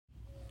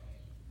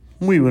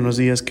Muy buenos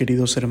días,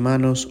 queridos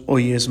hermanos.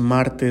 Hoy es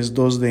martes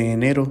 2 de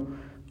enero,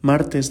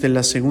 martes de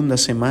la segunda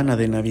semana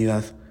de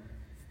Navidad.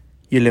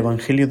 Y el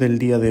Evangelio del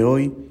día de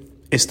hoy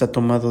está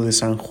tomado de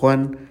San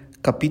Juan,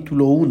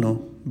 capítulo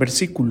 1,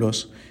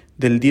 versículos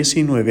del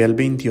 19 al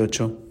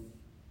 28.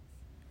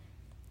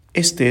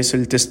 Este es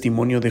el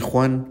testimonio de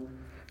Juan,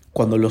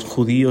 cuando los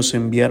judíos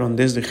enviaron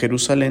desde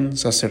Jerusalén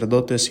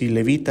sacerdotes y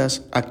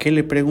levitas a que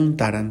le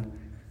preguntaran: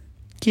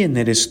 ¿Quién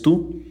eres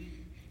tú?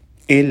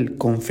 Él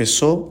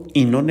confesó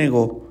y no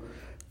negó,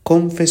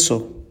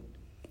 confesó: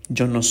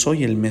 yo no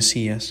soy el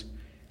Mesías.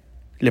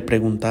 Le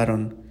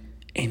preguntaron: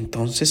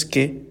 ¿entonces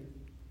qué?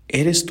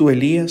 ¿Eres tú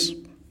Elías?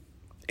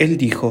 Él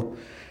dijo: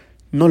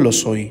 no lo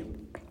soy.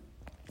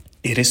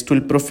 ¿Eres tú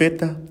el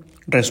profeta?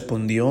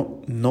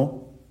 Respondió: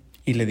 no.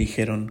 Y le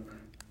dijeron: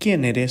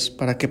 ¿quién eres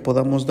para que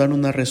podamos dar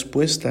una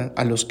respuesta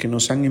a los que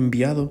nos han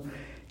enviado?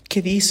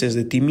 ¿Qué dices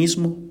de ti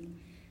mismo?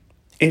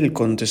 Él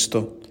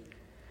contestó: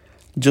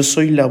 yo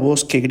soy la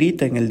voz que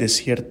grita en el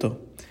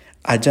desierto,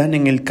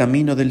 allanen el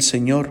camino del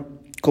Señor,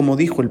 como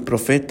dijo el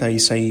profeta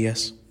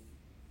Isaías.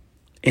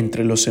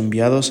 Entre los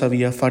enviados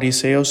había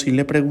fariseos y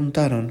le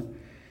preguntaron: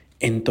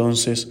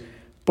 entonces,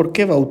 ¿por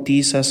qué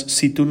bautizas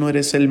si tú no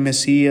eres el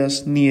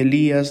Mesías, ni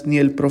Elías, ni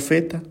el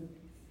profeta?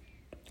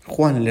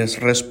 Juan les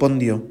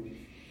respondió: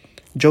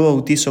 yo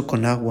bautizo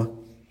con agua.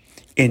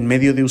 En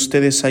medio de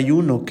ustedes hay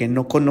uno que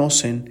no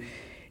conocen,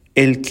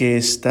 el que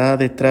está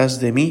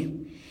detrás de mí,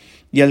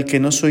 y al que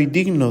no soy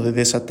digno de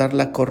desatar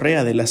la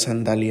correa de la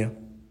sandalia.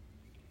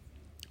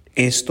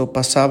 Esto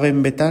pasaba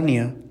en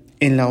Betania,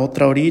 en la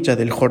otra orilla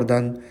del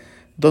Jordán,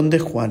 donde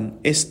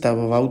Juan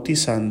estaba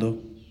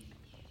bautizando.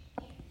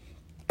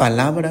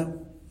 Palabra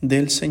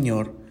del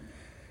Señor.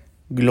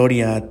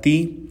 Gloria a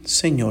ti,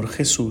 Señor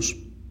Jesús.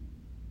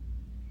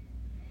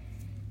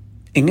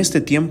 En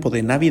este tiempo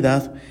de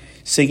Navidad,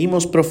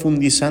 seguimos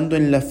profundizando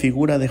en la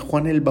figura de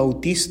Juan el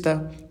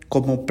Bautista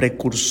como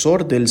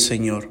precursor del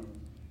Señor.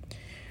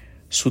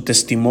 Su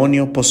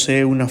testimonio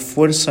posee una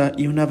fuerza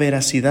y una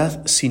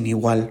veracidad sin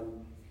igual.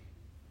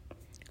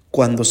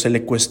 Cuando se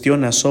le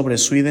cuestiona sobre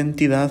su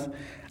identidad,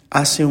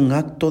 hace un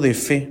acto de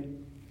fe.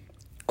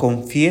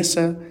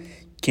 Confiesa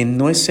que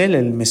no es él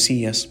el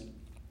Mesías,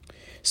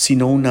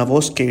 sino una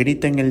voz que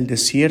grita en el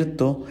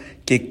desierto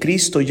que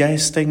Cristo ya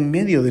está en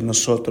medio de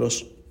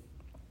nosotros.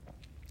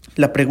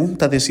 La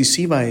pregunta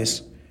decisiva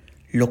es: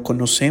 ¿lo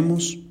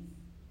conocemos?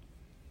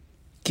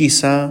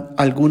 Quizá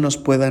algunos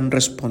puedan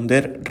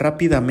responder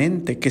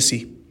rápidamente que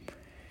sí,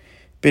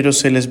 pero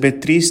se les ve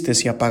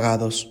tristes y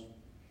apagados.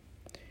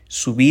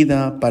 Su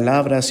vida,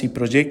 palabras y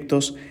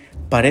proyectos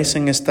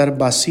parecen estar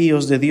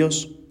vacíos de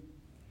Dios.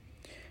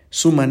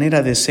 Su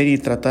manera de ser y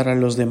tratar a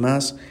los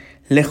demás,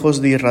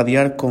 lejos de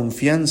irradiar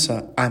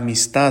confianza,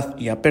 amistad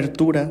y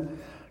apertura,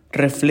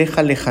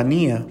 refleja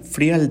lejanía,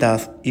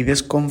 frialdad y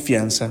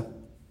desconfianza.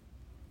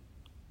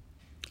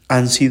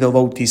 Han sido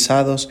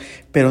bautizados,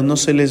 pero no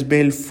se les ve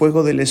el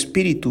fuego del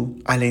Espíritu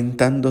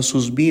alentando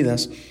sus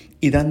vidas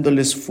y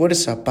dándoles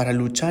fuerza para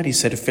luchar y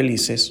ser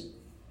felices.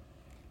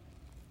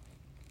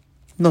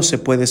 No se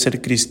puede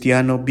ser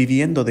cristiano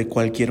viviendo de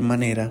cualquier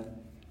manera.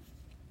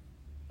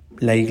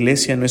 La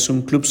iglesia no es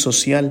un club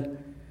social,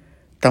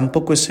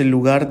 tampoco es el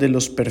lugar de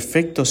los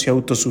perfectos y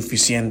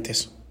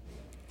autosuficientes.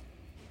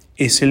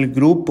 Es el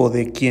grupo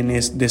de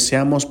quienes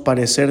deseamos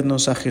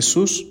parecernos a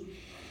Jesús,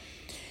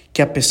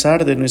 que a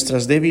pesar de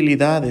nuestras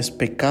debilidades,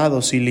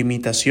 pecados y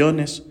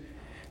limitaciones,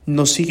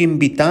 nos sigue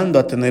invitando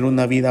a tener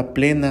una vida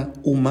plena,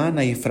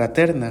 humana y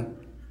fraterna.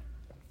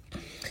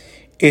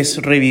 Es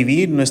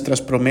revivir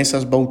nuestras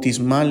promesas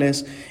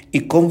bautismales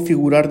y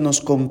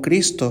configurarnos con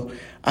Cristo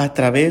a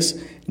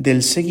través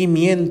del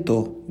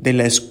seguimiento, de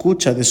la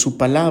escucha de su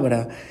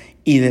palabra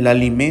y del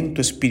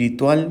alimento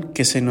espiritual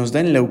que se nos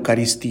da en la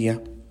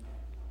Eucaristía.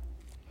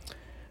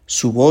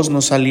 Su voz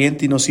nos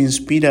alienta y nos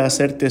inspira a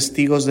ser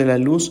testigos de la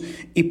luz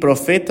y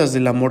profetas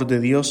del amor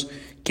de Dios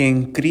que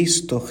en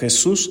Cristo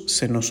Jesús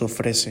se nos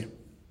ofrece.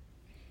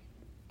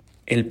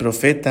 El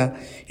profeta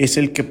es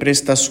el que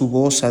presta su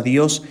voz a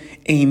Dios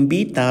e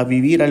invita a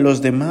vivir a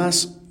los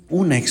demás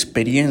una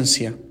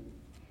experiencia.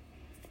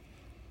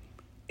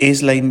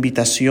 Es la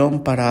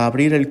invitación para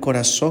abrir el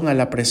corazón a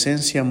la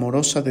presencia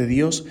amorosa de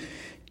Dios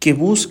que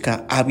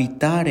busca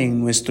habitar en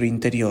nuestro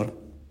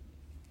interior.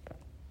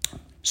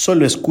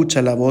 Solo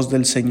escucha la voz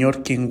del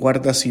Señor quien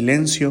guarda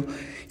silencio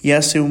y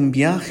hace un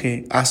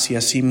viaje hacia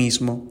sí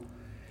mismo,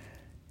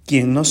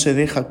 quien no se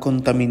deja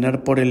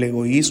contaminar por el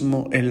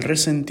egoísmo, el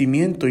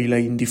resentimiento y la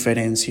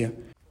indiferencia,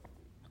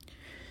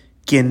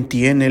 quien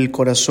tiene el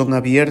corazón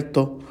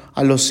abierto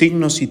a los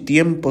signos y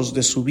tiempos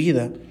de su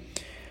vida,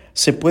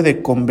 se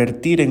puede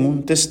convertir en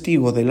un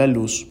testigo de la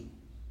luz.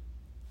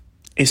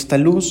 Esta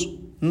luz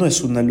no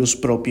es una luz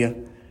propia,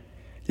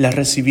 la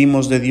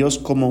recibimos de Dios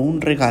como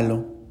un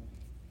regalo.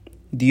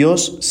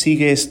 Dios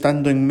sigue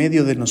estando en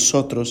medio de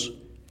nosotros.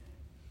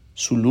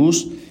 Su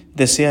luz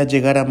desea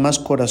llegar a más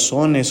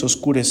corazones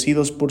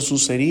oscurecidos por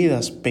sus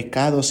heridas,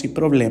 pecados y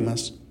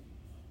problemas.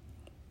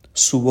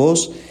 Su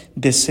voz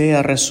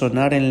desea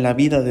resonar en la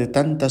vida de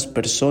tantas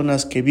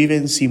personas que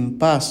viven sin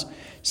paz,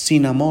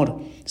 sin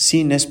amor,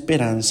 sin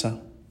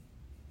esperanza.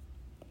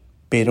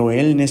 Pero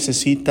Él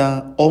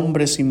necesita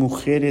hombres y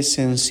mujeres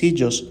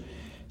sencillos,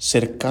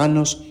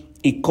 cercanos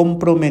y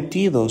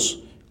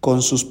comprometidos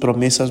con sus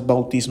promesas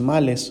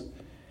bautismales,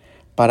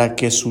 para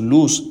que su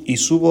luz y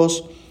su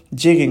voz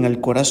lleguen al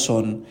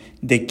corazón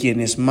de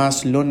quienes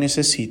más lo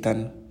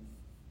necesitan.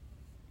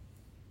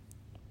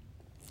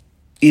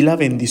 Y la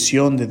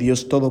bendición de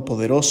Dios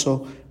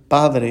Todopoderoso,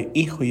 Padre,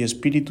 Hijo y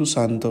Espíritu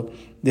Santo,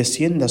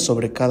 descienda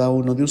sobre cada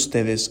uno de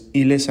ustedes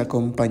y les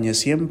acompañe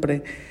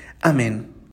siempre. Amén.